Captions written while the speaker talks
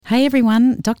Hey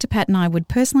everyone, Dr. Pat and I would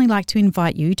personally like to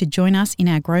invite you to join us in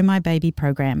our Grow My Baby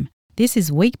program. This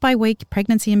is week-by-week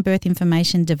pregnancy and birth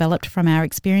information developed from our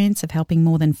experience of helping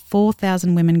more than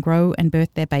 4,000 women grow and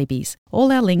birth their babies.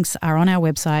 All our links are on our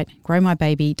website,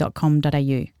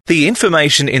 growmybaby.com.au. The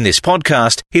information in this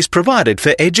podcast is provided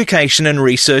for education and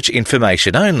research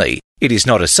information only. It is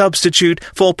not a substitute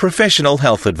for professional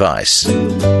health advice.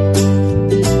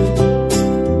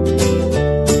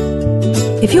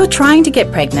 If you're trying to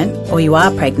get pregnant, or you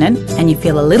are pregnant, and you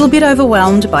feel a little bit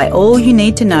overwhelmed by all you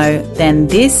need to know, then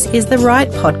this is the right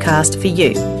podcast for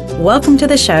you. Welcome to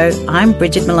the show. I'm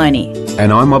Brigid Maloney.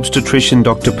 And I'm obstetrician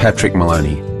Dr. Patrick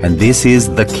Maloney. And this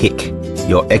is The Kick,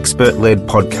 your expert-led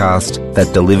podcast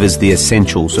that delivers the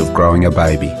essentials of growing a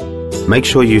baby. Make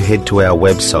sure you head to our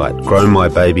website,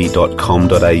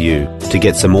 growmybaby.com.au, to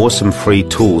get some awesome free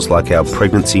tools like our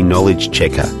pregnancy knowledge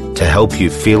checker to help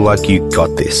you feel like you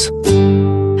got this.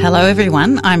 Hello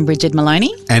everyone, I'm Brigid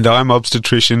Maloney. And I'm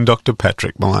obstetrician Dr.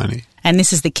 Patrick Maloney. And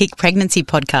this is the Kick Pregnancy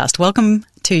Podcast. Welcome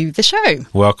to the show.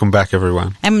 Welcome back,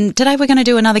 everyone. And today we're going to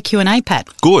do another Q&A, Pat.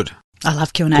 Good. I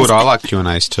love Q&As. Good, I like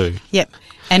Q&As too. Yep.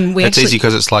 And it's easy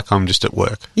because it's like I'm just at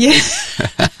work. Yeah.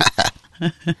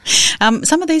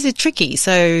 Some of these are tricky,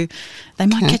 so they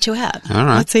might catch you out. All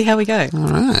right. Let's see how we go.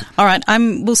 All right.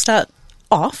 We'll start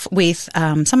off with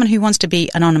someone who wants to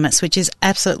be anonymous, which is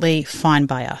absolutely fine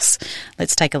by us.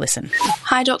 Let's take a listen.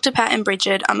 Hi, Dr. Pat and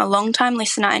Brigid. I'm a long-time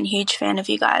listener and huge fan of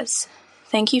you guys.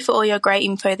 Thank you for all your great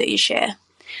info that you share.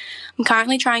 I'm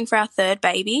currently trying for our third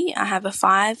baby. I have a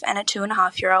 5 and a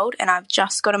 2.5-year-old, and I've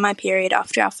just gotten my period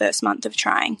after our first month of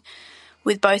trying.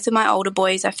 With both of my older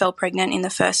boys, I fell pregnant in the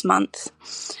first month.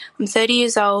 I'm 30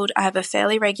 years old. I have a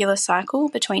fairly regular cycle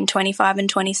between 25 and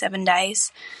 27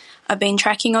 days. I've been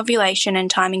tracking ovulation and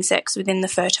timing sex within the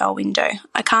fertile window.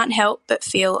 I can't help but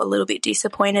feel a little bit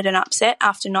disappointed and upset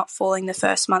after not falling the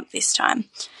first month this time.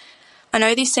 I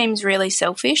know this seems really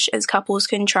selfish, as couples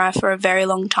can try for a very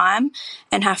long time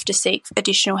and have to seek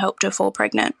additional help to fall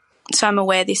pregnant, so I'm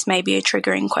aware this may be a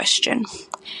triggering question.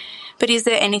 But is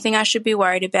there anything I should be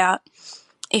worried about?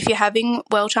 If you're having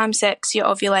well-timed sex, you're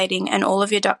ovulating, and all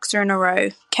of your ducks are in a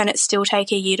row, can it still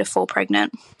take a year to fall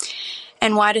pregnant?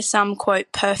 And why do some,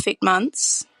 quote, perfect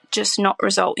months just not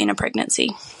result in a pregnancy?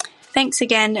 Thanks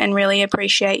again, and really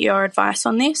appreciate your advice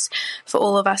on this for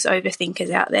all of us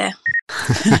overthinkers out there.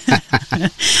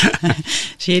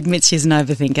 She admits she's an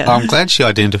overthinker. I'm glad she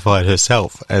identified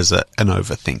herself as an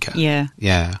overthinker. Yeah.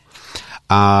 Yeah.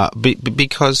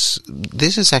 Because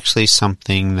this is actually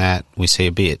something that we see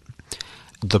a bit.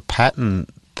 The pattern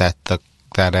that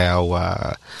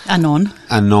our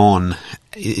Anon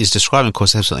is describing, of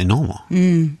course, absolutely normal.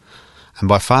 Mm. And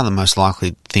by far the most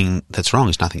likely thing that's wrong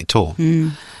is nothing at all.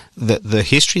 Mm. The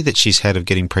history that she's had of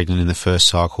getting pregnant in the first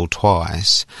cycle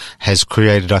twice has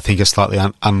created, I think, a slightly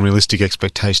unrealistic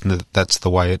expectation that that's the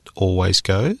way it always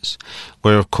goes,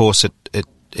 where, of course, it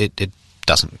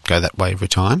doesn't go that way every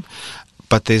time.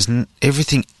 But there's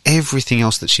everything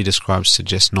else that she describes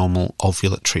suggests normal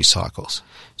ovulatory cycles.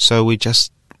 So we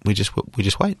just wait. We're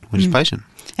just patient.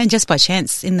 And just by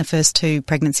chance, in the first 2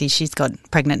 pregnancies, she's got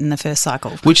pregnant in the first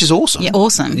cycle, which is awesome. Yeah,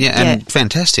 awesome. Yeah, and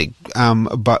fantastic.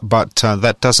 But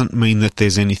that doesn't mean that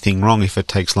there's anything wrong if it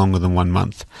takes longer than 1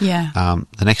 month. Yeah.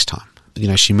 The next time. You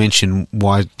know, she mentioned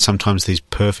why sometimes these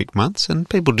perfect months, and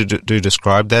people do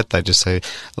describe that. They just say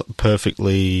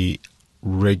perfectly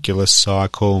regular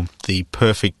cycle. The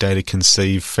perfect day to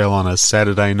conceive fell on a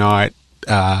Saturday night.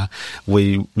 Half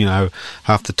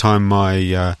the time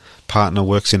my partner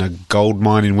works in a gold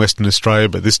mine in Western Australia,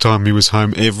 but this time he was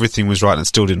home, everything was right and it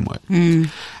still didn't work. Mm.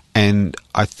 And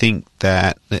I think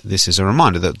that this is a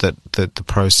reminder that the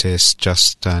process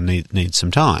just needs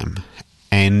some time.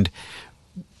 And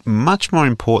much more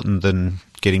important than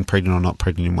getting pregnant or not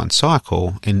pregnant in one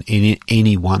cycle, in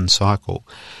any one cycle,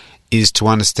 is to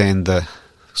understand the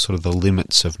sort of the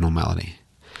limits of normality.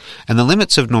 And the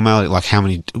limits of normality, like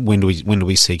when do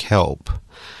we seek help,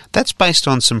 that's based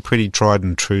on some pretty tried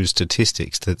and true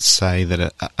statistics that say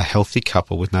that a healthy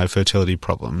couple with no fertility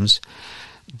problems,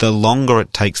 the longer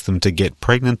it takes them to get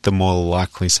pregnant, the more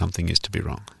likely something is to be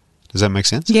wrong. Does that make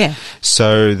sense? Yeah.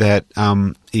 So that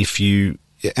if you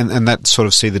and that sort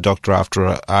of see the doctor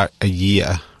after a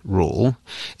year rule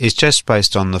is just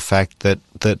based on the fact that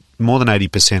more than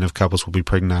 80% of couples will be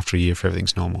pregnant after a year if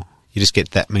everything's normal. You just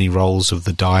get that many rolls of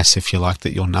the dice, if you like,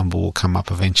 that your number will come up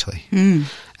eventually. Mm.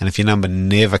 And if your number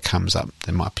never comes up,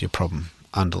 there might be a problem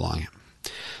underlying it.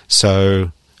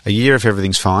 So a year if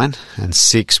everything's fine, and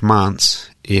 6 months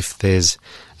if there's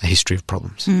a history of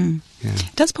problems. Yeah.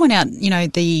 It does point out,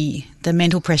 the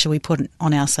mental pressure we put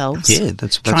on ourselves. Yeah,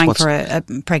 that's trying for a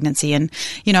pregnancy, and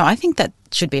I think that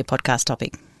should be a podcast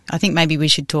topic. I think maybe we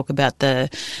should talk about the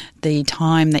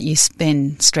time that you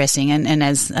spend stressing and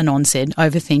as Anon said,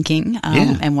 overthinking,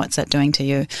 and what's that doing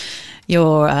to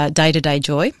your day-to-day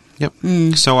joy.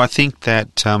 Yep. So I think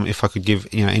that if I could give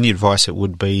any advice, it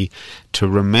would be to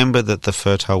remember that the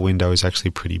fertile window is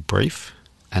actually pretty brief,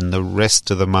 and the rest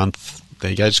of the month,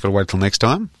 there you go, just got to wait till next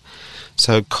time.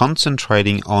 So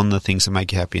concentrating on the things that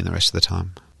make you happy in the rest of the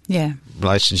time. Yeah.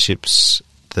 Relationships,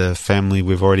 the family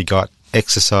we've already got,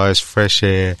 exercise, fresh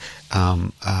air,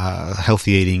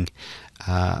 healthy eating,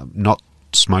 not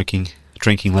smoking,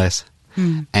 drinking less,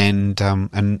 and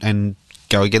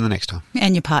go again the next time.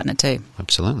 And your partner too.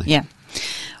 Absolutely. Yeah.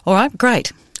 All right,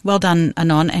 great. Well done,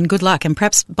 Anon, and good luck. And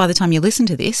perhaps by the time you listen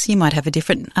to this, you might have a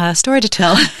different story to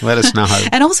tell. Let us know.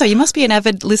 And also, you must be an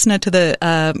avid listener to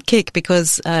the Kick,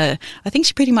 because I think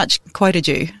she pretty much quoted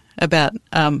you about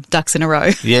ducks in a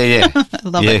row. Yeah. I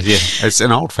love it. Yeah. It's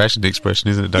an old-fashioned expression,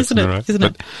 isn't it? Ducks in a row. Isn't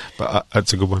it? But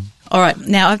it's a good one. All right.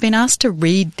 Now, I've been asked to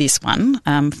read this one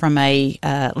from a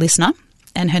listener,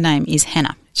 and her name is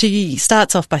Hannah. She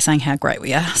starts off by saying how great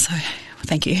we are, so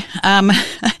thank you.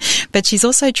 But she's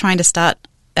also trying to start...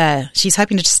 she's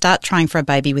hoping to start trying for a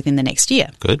baby within the next year.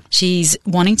 Good. She's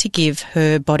wanting to give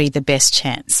her body the best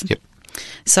chance. Yep.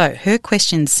 So her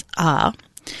questions are,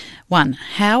 1,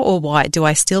 how or why do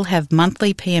I still have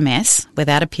monthly PMS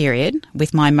without a period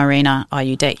with my Mirena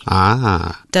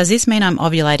IUD? Does this mean I'm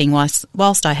ovulating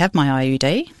whilst I have my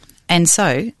IUD? And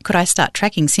so, could I start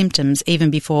tracking symptoms even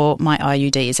before my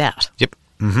IUD is out? Yep.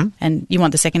 Mm-hmm. And you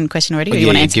want the second question already, or you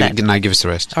want to answer that? No, give us the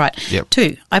rest. All right. Yep.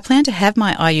 2, I plan to have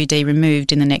my IUD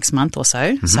removed in the next month or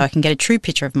so, so I can get a true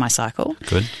picture of my cycle.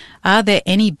 Good. Are there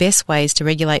any best ways to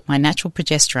regulate my natural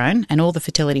progesterone and all the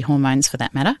fertility hormones for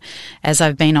that matter, as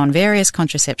I've been on various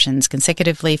contraceptions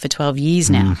consecutively for 12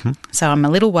 years now? So I'm a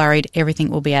little worried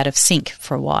everything will be out of sync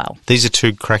for a while. These are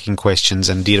 2 cracking questions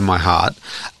and dear to my heart.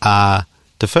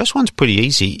 The first one's pretty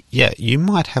easy. Yeah, you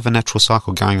might have a natural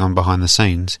cycle going on behind the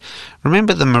scenes.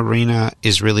 Remember, the Mirena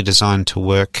is really designed to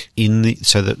work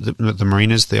so that the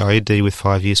Mirena's the IUD with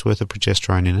 5 years worth of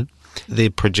progesterone in it. The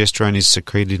progesterone is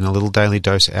secreted in a little daily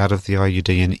dose out of the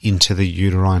IUD and into the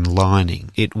uterine lining.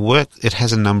 It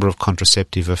has a number of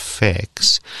contraceptive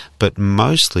effects, but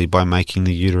mostly by making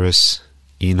the uterus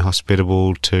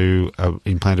inhospitable to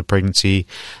implanted pregnancy,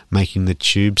 making the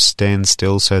tube stand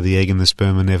still so the egg and the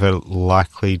sperm are never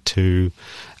likely to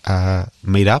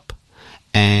meet up,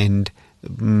 and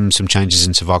some changes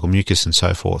in cervical mucus and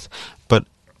so forth. But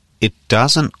it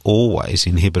doesn't always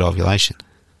inhibit ovulation.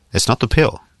 It's not the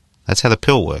pill. That's how the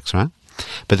pill works, right?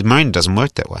 But the Mirena doesn't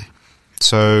work that way.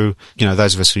 So,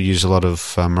 those of us who use a lot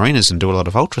of Mirenas and do a lot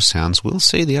of ultrasounds will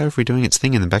see the ovary doing its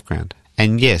thing in the background.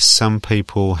 And yes, some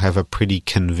people have a pretty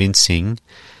convincing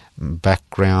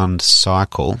background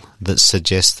cycle that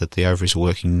suggests that the ovaries are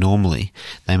working normally.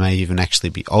 They may even actually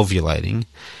be ovulating.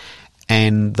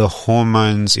 And the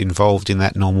hormones involved in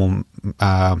that normal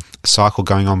cycle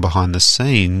going on behind the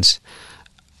scenes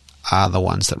are the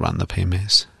ones that run the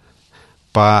PMS.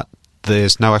 But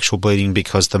there's no actual bleeding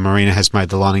because the Mirena has made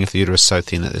the lining of the uterus so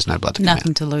thin that there's no blood to come out.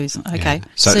 Nothing to lose. Okay. Yeah.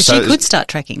 So she could start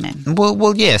tracking then?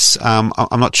 Well, yes. I'm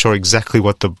not sure exactly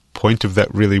what the point of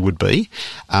that really would be.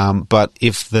 But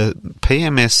if the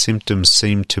PMS symptoms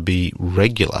seem to be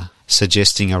regular,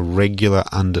 suggesting a regular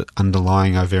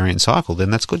underlying ovarian cycle, then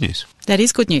that's good news. That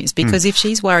is good news, because if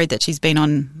she's worried that she's been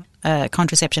on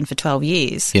contraception for 12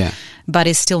 years but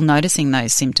is still noticing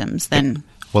those symptoms, then...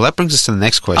 Well, that brings us to the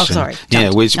next question. Oh, sorry. They're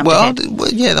linked,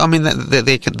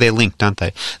 aren't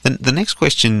they? The next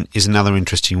question is another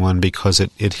interesting one because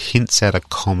it hints at a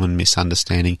common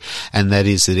misunderstanding, and that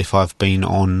is that if I've been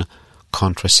on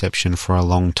contraception for a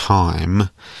long time,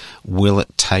 will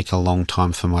it take a long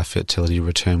time for my fertility to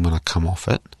return when I come off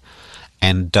it?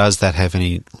 And does that have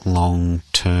any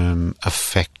long-term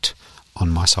effect on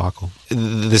my cycle?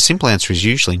 The simple answer is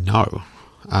usually no.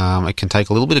 It can take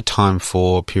a little bit of time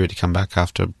for a period to come back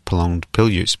after prolonged pill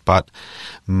use, but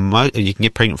you can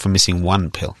get pregnant from missing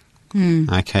one pill.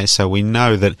 Okay, so we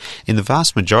know that in the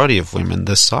vast majority of women,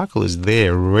 the cycle is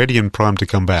there, ready and primed to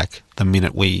come back the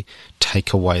minute we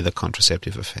take away the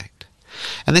contraceptive effect.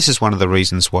 And this is one of the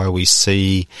reasons why we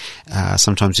see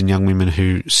sometimes in young women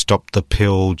who stop the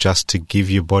pill just to give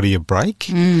your body a break,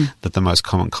 that the most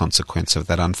common consequence of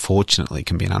that, unfortunately,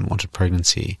 can be an unwanted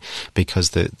pregnancy,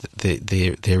 because there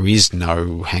is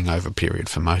no hangover period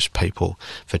for most people.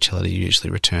 Fertility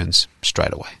usually returns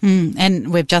straight away.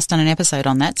 And we've just done an episode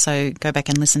on that, so go back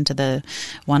and listen to the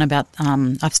one about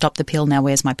I've stopped the pill, now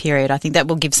where's my period. I think that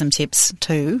will give some tips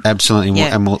too. Absolutely,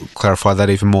 and we'll clarify that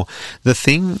even more. The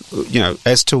thing,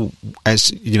 if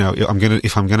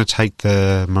I'm going to take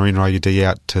the Mirena IUD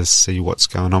out to see what's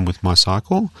going on with my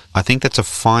cycle, I think that's a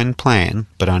fine plan,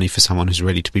 but only for someone who's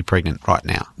ready to be pregnant right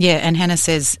now. Yeah, and Hannah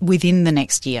says within the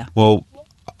next year. Well,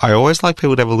 I always like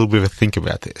people to have a little bit of a think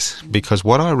about this, because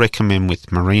what I recommend with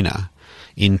Mirena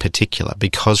in particular,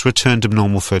 because return to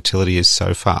normal fertility is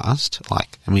so fast,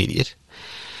 like immediate,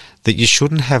 that you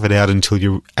shouldn't have it out until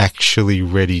you're actually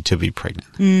ready to be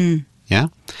pregnant. Yeah?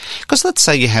 Because let's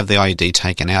say you have the IUD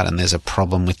taken out and there's a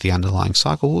problem with the underlying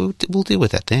cycle, we'll deal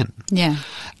with that then. Yeah.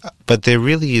 But there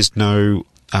really is no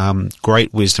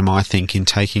great wisdom, I think, in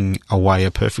taking away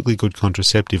a perfectly good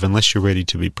contraceptive unless you're ready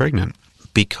to be pregnant,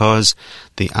 because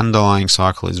the underlying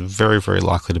cycle is very, very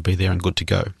likely to be there and good to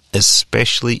go,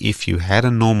 especially if you had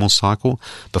a normal cycle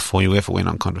before you ever went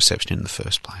on contraception in the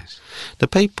first place. The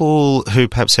people who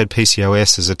perhaps had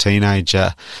PCOS as a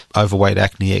teenager, overweight,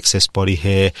 acne, excess body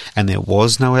hair, and there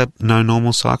was no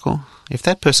normal cycle, if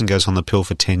that person goes on the pill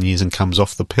for 10 years and comes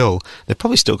off the pill, they've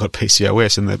probably still got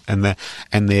PCOS,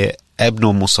 and their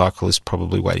abnormal cycle is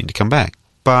probably waiting to come back.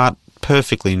 But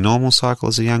perfectly normal cycle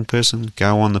as a young person,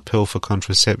 go on the pill for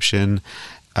contraception.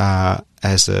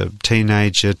 As a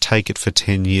teenager, take it for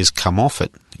 10 years, come off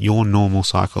it. Your normal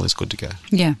cycle is good to go.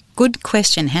 Yeah. Good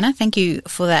question, Hannah. Thank you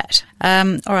for that.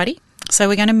 Alrighty. So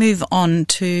we're going to move on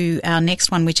to our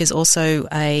next one, which is also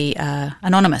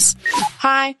anonymous.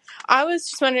 Hi. I was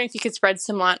just wondering if you could spread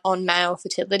some light on male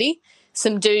fertility,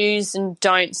 some do's and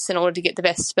don'ts in order to get the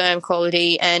best sperm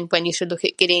quality, and when you should look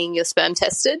at getting your sperm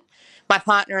tested. My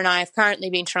partner and I have currently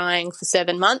been trying for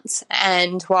 7 months,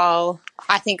 and while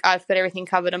I think I've got everything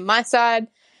covered on my side,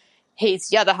 he's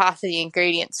the other half of the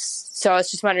ingredients. So I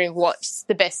was just wondering what's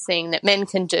the best thing that men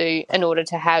can do in order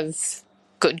to have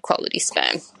good quality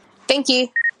sperm. Thank you.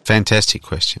 Fantastic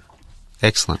question.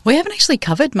 Excellent. We haven't actually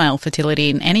covered male fertility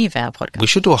in any of our podcasts. We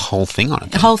should do a whole thing on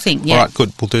it. A whole thing, yeah. All right,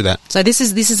 good. We'll do that. So this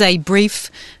is a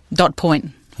brief dot point.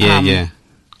 Yeah.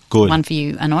 Good. One for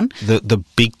you, Anon. The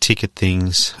big ticket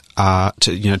things are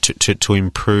to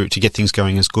improve, to get things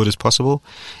going as good as possible,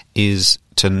 is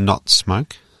to not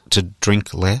smoke, to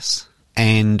drink less,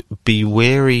 and be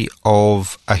wary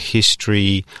of a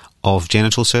history of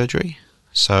genital surgery.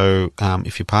 So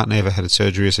if your partner ever had a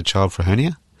surgery as a child for a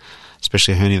hernia,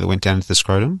 especially a hernia that went down into the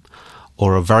scrotum,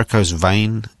 or a varicose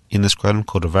vein in the scrotum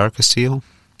called a varicocele,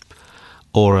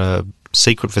 or a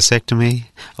secret vasectomy,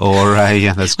 or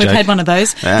we've had one of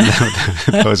those.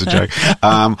 That was a joke.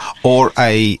 Or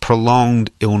a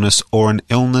prolonged illness, or an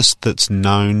illness that's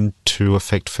known to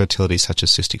affect fertility, such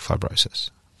as cystic fibrosis.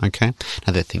 Okay,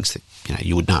 now they're things that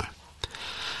you would know.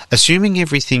 Assuming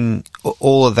everything,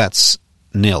 all of that's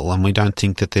nil, and we don't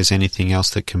think that there's anything else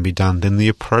that can be done, then the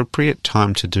appropriate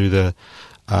time to do the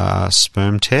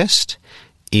sperm test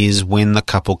is when the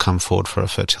couple come forward for a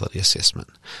fertility assessment.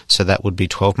 So that would be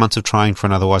 12 months of trying for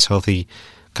an otherwise healthy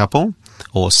couple,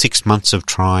 or 6 months of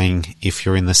trying if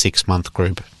you're in the 6-month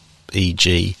group,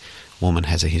 e.g. woman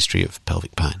has a history of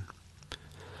pelvic pain.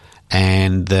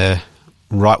 And the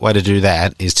right way to do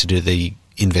that is to do the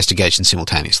investigation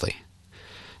simultaneously.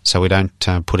 So we don't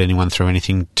put anyone through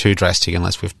anything too drastic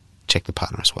unless we've checked the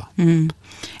partner as well. Mm.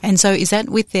 And so is that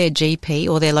with their GP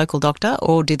or their local doctor,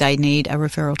 or do they need a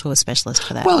referral to a specialist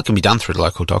for that? Well, it can be done through the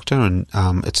local doctor, and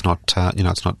it's not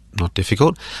it's not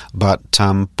difficult. But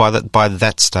by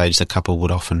that stage, the couple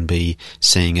would often be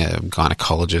seeing a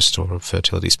gynecologist or a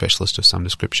fertility specialist of some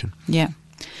description. Yeah.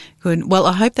 Good. Well,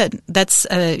 I hope that's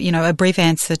a brief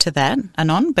answer to that,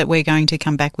 Anon, but we're going to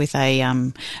come back with a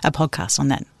podcast on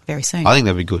that very soon. I think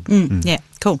that'd be good. Yeah,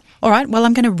 cool. All right, well,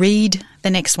 I'm going to read the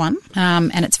next one,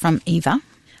 and it's from Eva.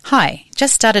 Hi,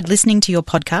 just started listening to your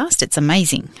podcast. It's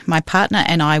amazing. My partner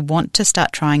and I want to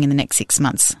start trying in the next 6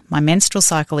 months. My menstrual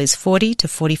cycle is 40 to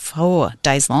 44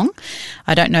 days long.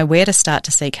 I don't know where to start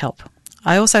to seek help.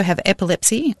 I also have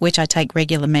epilepsy, which I take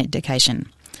regular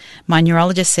medication. My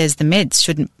neurologist says the meds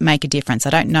shouldn't make a difference. I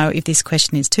don't know if this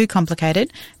question is too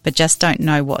complicated, but just don't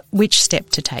know which step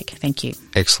to take. Thank you.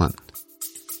 Excellent.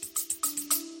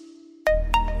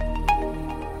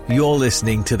 You're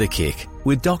listening to The Kick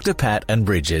with Dr. Pat and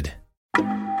Brigid.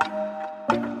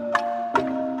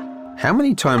 How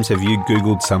many times have you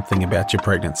Googled something about your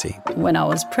pregnancy? When I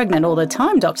was pregnant all the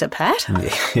time, Dr. Pat.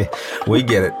 Yeah, we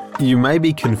get it. You may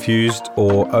be confused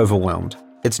or overwhelmed.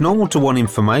 It's normal to want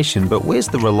information, but where's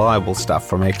the reliable stuff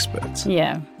from experts?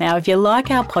 Yeah. Now, if you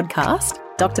like our podcast,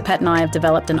 Dr. Pat and I have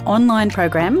developed an online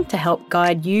program to help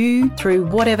guide you through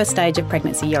whatever stage of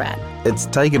pregnancy you're at. It's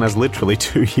taken us literally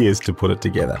 2 years to put it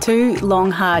together. 2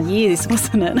 long, hard years,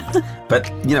 wasn't it?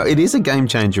 But, it is a game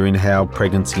changer in how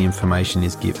pregnancy information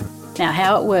is given. Now,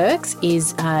 how it works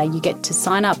is you get to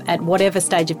sign up at whatever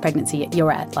stage of pregnancy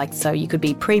you're at. So you could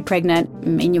be pre-pregnant,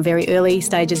 in your very early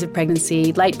stages of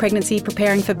pregnancy, late pregnancy,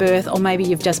 preparing for birth, or maybe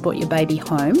you've just brought your baby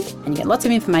home. And you get lots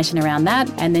of information around that.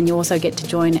 And then you also get to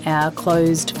join our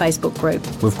closed Facebook group.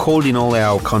 We've called in all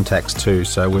our contacts too.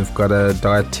 So we've got a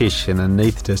dietitian,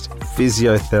 anaesthetist,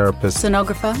 physiotherapist.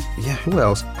 Sonographer. Yeah, who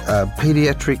else?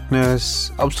 Paediatric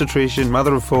nurse, obstetrician,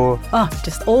 mother of 4. Oh,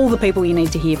 just all the people you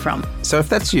need to hear from. So if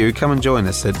that's you, come and join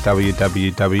us at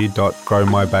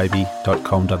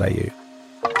www.growmybaby.com.au.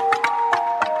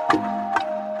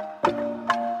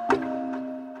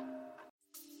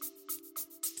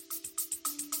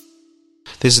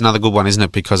 This is another good one, isn't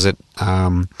it? Because it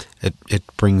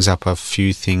brings up a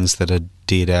few things that are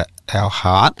dear to our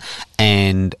heart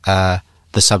and the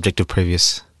subject of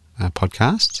previous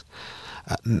podcasts.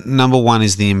 Number one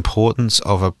is the importance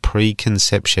of a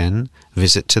preconception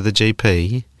visit to the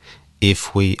GP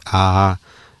if we have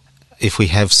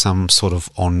some sort of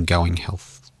ongoing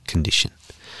health condition.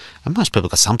 And most people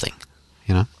got something,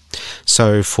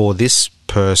 So for this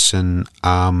person,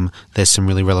 there's some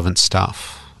really relevant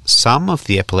stuff. Some of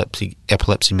the epilepsy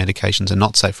medications are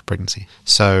not safe for pregnancy.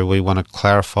 So we want to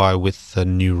clarify with the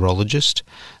neurologist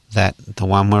that the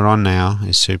one we're on now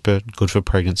is super good for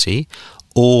pregnancy,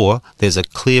 or there's a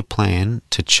clear plan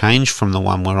to change from the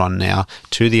one we're on now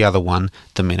to the other one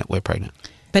the minute we're pregnant.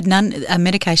 But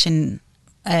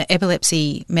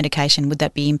epilepsy medication, would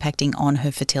that be impacting on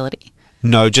her fertility?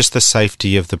 No, just the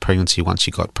safety of the pregnancy once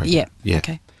you got pregnant. Yeah.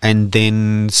 Okay. And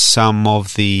then some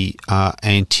of the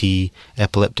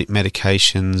anti-epileptic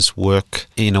medications work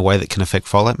in a way that can affect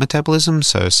folate metabolism.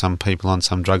 So some people on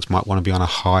some drugs might want to be on a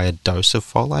higher dose of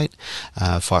folate,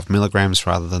 5 milligrams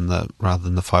rather than the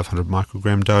 500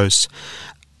 microgram dose.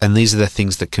 And these are the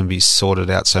things that can be sorted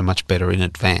out so much better in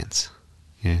advance.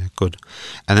 Yeah, good.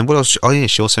 And then what else? Oh, yeah,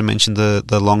 she also mentioned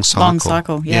the long cycle. Long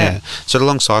cycle, yeah. So the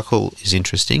long cycle is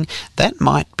interesting. That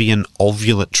might be an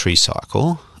ovulatory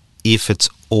cycle if it's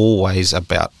always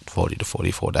about 40 to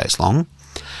 44 days long.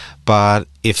 But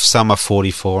if some are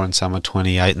 44 and some are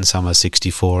 28 and some are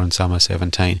 64 and some are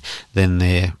 17, then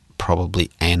they're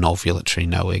probably anovulatory,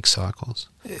 no egg cycles.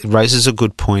 It raises a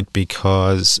good point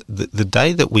because the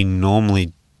day that we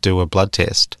normally do a blood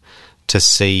test to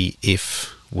see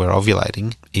if we're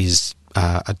ovulating is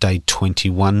a day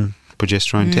 21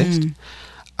 progesterone test,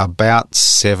 about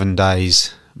 7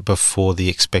 days before the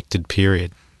expected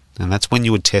period. And that's when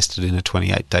you would test it in a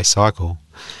 28-day cycle.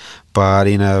 But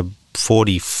in a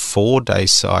 44-day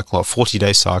cycle or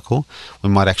 40-day cycle, we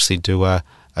might actually do a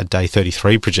day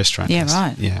 33 progesterone test. Yeah,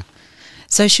 right. Yeah.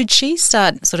 So should she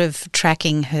start sort of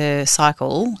tracking her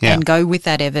cycle and go with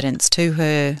that evidence to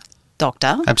her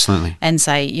doctor? Absolutely. And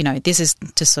say, this is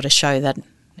to sort of show that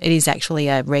it is actually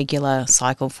a regular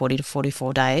cycle, 40 to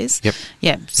 44 days. Yep.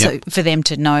 Yeah, so for them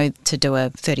to know to do a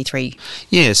 33.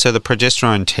 Yeah, so the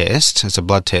progesterone test, as a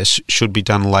blood test, should be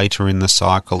done later in the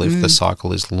cycle if the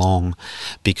cycle is long,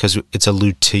 because it's a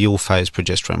luteal phase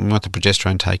progesterone. We want the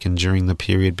progesterone taken during the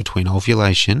period between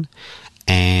ovulation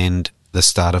and the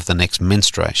start of the next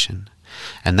menstruation.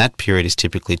 And that period is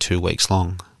typically 2 weeks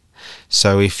long.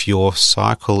 So if your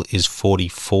cycle is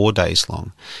 44 days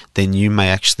long, then you may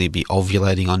actually be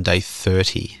ovulating on day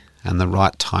 30, and the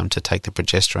right time to take the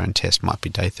progesterone test might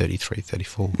be day 33,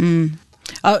 34.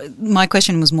 My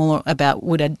question was more about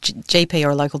would a GP or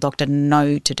a local doctor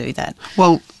know to do that?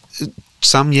 Well,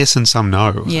 some yes and some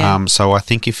no. Yeah. So I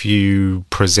think if you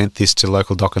present this to a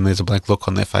local doctor and there's a blank look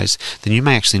on their face, then you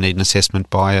may actually need an assessment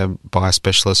by a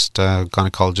specialist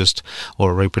gynecologist or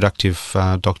a reproductive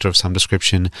doctor of some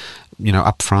description,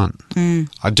 up front.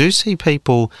 I do see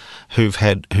people who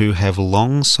have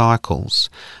long cycles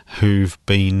who've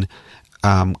been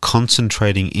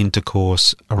concentrating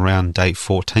intercourse around day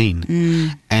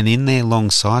 14, and in their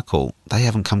long cycle they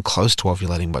haven't come close to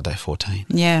ovulating by day 14.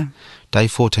 Yeah. Day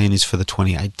 14 is for the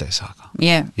 28-day cycle.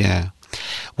 Yeah. Yeah.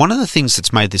 One of the things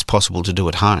that's made this possible to do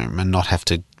at home and not have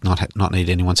to not need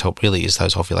anyone's help really is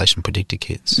those ovulation predictor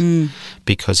kits.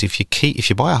 Because if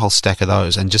you buy a whole stack of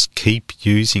those and just keep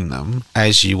using them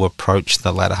as you approach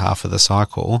the latter half of the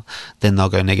cycle, then they'll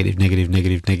go negative, negative,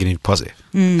 negative, negative, positive,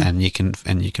 and you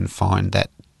can find that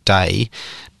day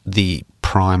the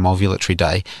prime ovulatory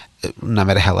day, no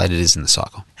matter how late it is in the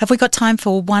cycle. Have we got time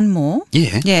for one more?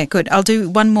 Yeah. Yeah, good. I'll do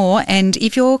one more. And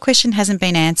if your question hasn't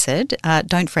been answered,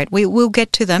 don't fret. We'll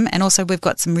get to them. And also we've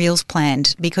got some reels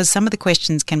planned because some of the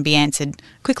questions can be answered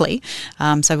quickly.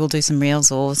 So we'll do some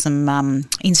reels or some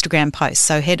Instagram posts.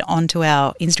 So head on to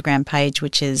our Instagram page,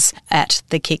 which is at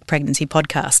the Kick Pregnancy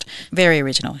Podcast. Very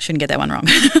original. Shouldn't get that one wrong.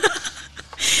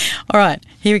 All right,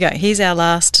 here we go. Here's our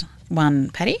last one,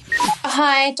 Patty.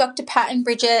 Hi, Dr. Pat and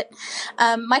Brigid.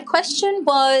 My question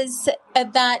was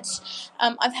that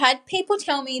I've had people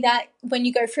tell me that when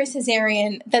you go for a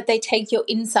cesarean that they take your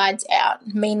insides out,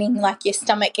 meaning like your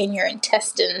stomach and your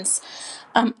intestines.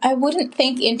 I wouldn't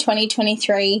think in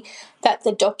 2023 that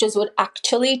the doctors would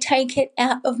actually take it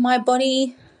out of my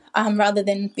body rather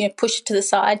than push it to the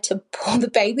side to pull the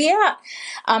baby out.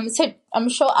 So I'm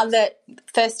sure other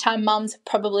first-time mums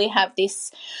probably have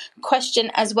this question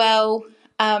as well.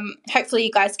 Hopefully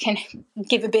you guys can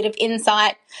give a bit of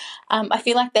insight. I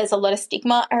feel like there's a lot of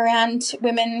stigma around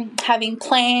women having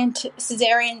planned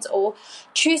cesareans or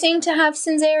choosing to have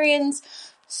cesareans.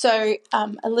 So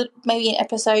maybe an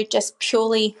episode just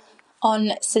purely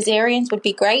on cesareans would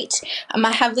be great.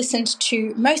 I have listened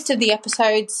to most of the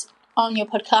episodes on your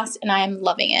podcast and I am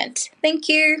loving it. Thank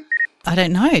you. I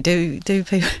don't know. Do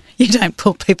people, you don't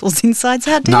pull people's insides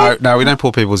out, do you? No, we don't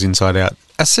pull people's inside out.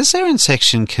 A cesarean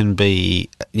section can be,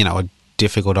 a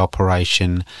difficult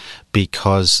operation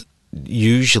because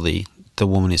usually the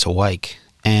woman is awake,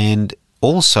 and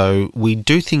also we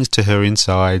do things to her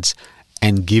insides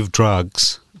and give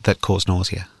drugs that cause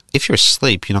nausea. If you're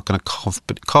asleep, you're not going to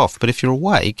cough, but if you're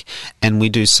awake and we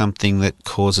do something that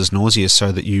causes nausea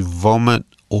so that you vomit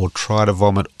or try to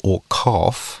vomit or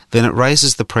cough, then it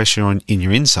raises the pressure in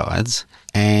your insides.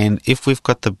 And if we've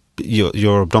got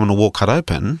your abdominal wall cut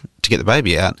open to get the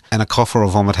baby out and a cough or a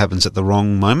vomit happens at the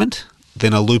wrong moment,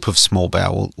 then a loop of small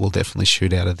bowel will definitely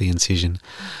shoot out of the incision.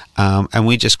 And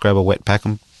we just grab a wet pack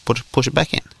and push it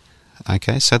back in.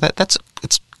 Okay, so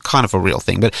it's kind of a real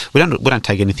thing, but we don't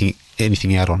take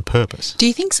anything out on purpose. Do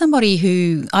you think somebody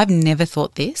who, I've never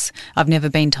thought this, I've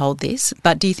never been told this,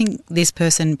 but do you think this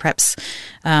person, perhaps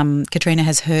Katrina,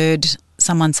 has heard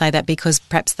someone say that because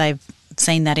perhaps they've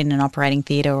seen that in an operating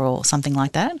theatre or something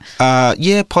like that?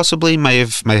 Yeah, possibly. May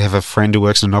have a friend who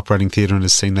works in an operating theatre and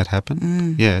has seen that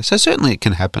happen. Yeah, so certainly it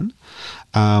can happen,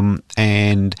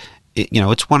 and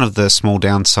it's one of the small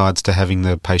downsides to having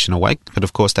the patient awake, but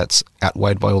of course that's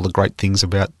outweighed by all the great things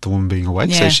about the woman being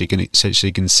awake, so she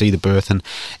can see the birth and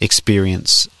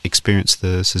experience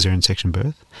the cesarean section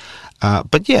birth.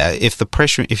 But yeah, if the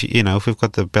pressure, if we've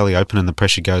got the belly open and the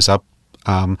pressure goes up,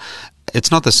 it's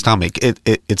not the stomach,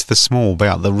 it's the small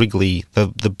bowel, the wriggly,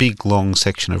 the big long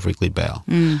section of wriggly bowel,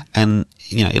 and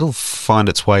it'll find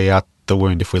its way out the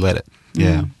wound if we let it.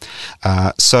 Yeah.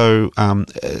 So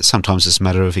sometimes it's a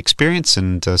matter of experience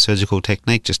and surgical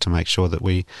technique just to make sure that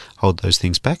we hold those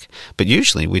things back. But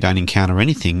usually we don't encounter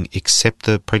anything except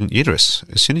the pregnant uterus.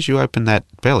 As soon as you open that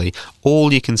belly,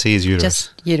 all you can see is uterus.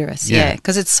 Just uterus, yeah.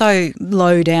 Because it's so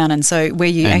low down, and so where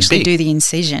you actually big. do the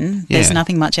incision, there's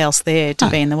nothing much else there to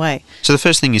be in the way. So the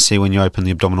first thing you see when you open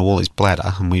the abdominal wall is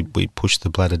bladder, and we push the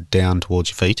bladder down towards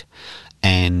your feet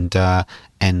and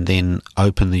then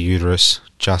open the uterus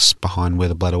just behind where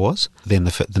the bladder was. Then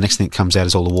the next thing that comes out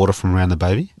is all the water from around the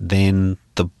baby, then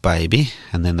the baby,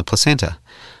 and then the placenta.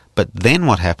 But then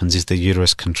what happens is the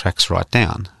uterus contracts right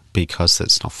down because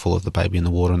it's not full of the baby and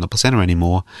the water and the placenta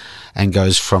anymore, and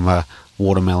goes from a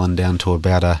watermelon down to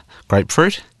about a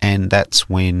grapefruit, and that's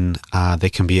when there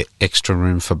can be extra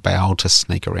room for bowel to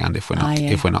sneak around if we're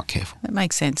not careful. That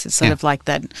makes sense. It's sort of like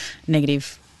that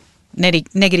negative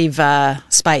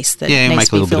space that needs make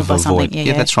to a be little bit filled of by a something. void.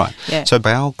 Yeah, that's right. Yeah. So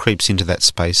bowel creeps into that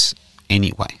space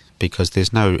anyway because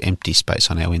there's no empty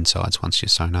space on our insides once you're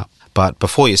sewn up. But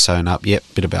before you're sewn up, a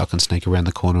bit of bowel can sneak around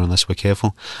the corner unless we're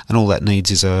careful, and all that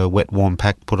needs is a wet, warm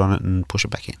pack put on it and push it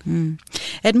back in.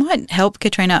 It might help,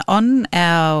 Katrina, on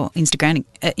our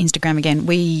Instagram again,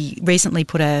 we recently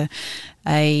put a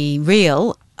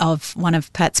reel of one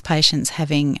of Pat's patients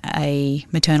having a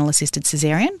maternal assisted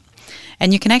cesarean.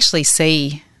 And you can actually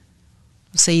see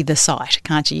the site,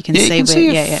 can't you? You can see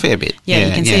a fair bit. Yeah,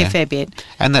 you can see a fair bit.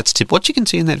 And that's what you can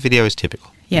see in that video is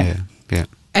typical. Yeah.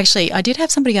 Actually, I did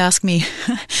have somebody ask me,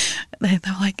 they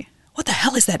were like, what the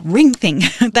hell is that ring thing?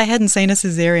 They hadn't seen a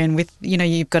cesarean with,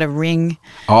 you've got a ring.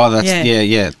 Oh, that's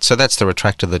yeah. So that's the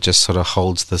retractor that just sort of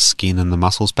holds the skin and the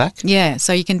muscles back. Yeah,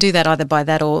 so you can do that either by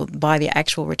that or by the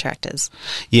actual retractors.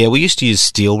 Yeah, we used to use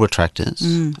steel retractors,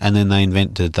 and then they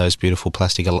invented those beautiful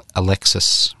plastic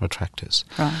Alexis retractors.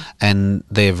 Right. And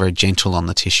they're very gentle on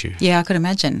the tissue. Yeah, I could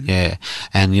imagine. Yeah,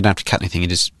 and you don't have to cut anything.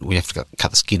 We have to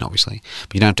cut the skin, obviously,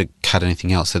 but you don't have to cut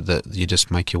anything else. That you just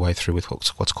make your way through with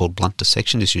what's called blunt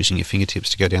dissection, just using your fingertips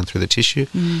to go down through the tissue,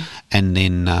 and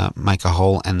then make a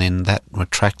hole, and then that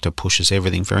retractor pushes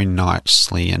everything very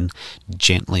nicely and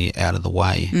gently out of the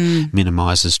way,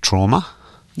 minimises trauma.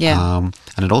 Yeah,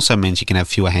 and it also means you can have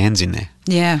fewer hands in there.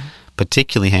 Yeah,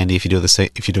 particularly handy if you're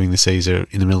doing the Caesar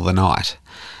in the middle of the night,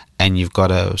 and you've got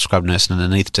a scrub nurse and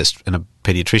an anaesthetist and a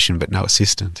paediatrician, but no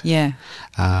assistant. Yeah.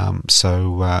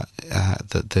 So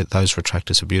those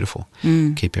retractors are beautiful.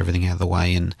 Keep everything out of the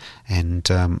way and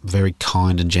very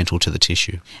kind and gentle to the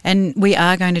tissue. And we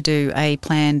are going to do a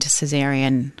planned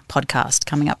cesarean podcast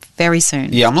coming up very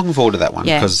soon. Yeah, I'm looking forward to that one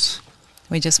because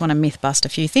we just want to myth bust a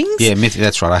few things. Yeah,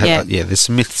 that's right. There's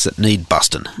some myths that need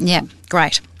busting. Yeah,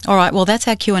 great. All right, well, that's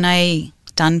our Q&A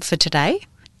done for today.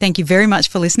 Thank you very much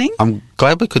for listening. I'm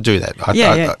glad we could do that.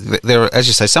 There are, as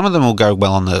you say, some of them will go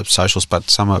well on the socials, but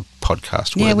some are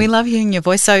podcast worthy. Yeah, we love hearing your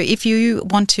voice. So if you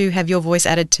want to have your voice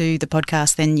added to the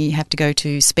podcast, then you have to go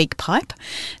to SpeakPipe.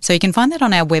 So you can find that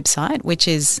on our website, which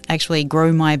is actually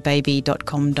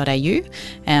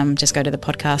growmybaby.com.au. Just go to the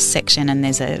podcast section and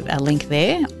there's a link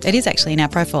there. It is actually in our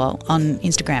profile on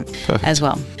Instagram as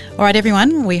well. All right,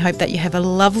 everyone, we hope that you have a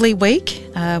lovely week.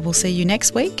 We'll see you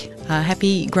next week.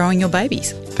 Happy growing your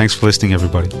babies. Thanks for listening,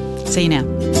 everybody. See you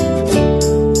now.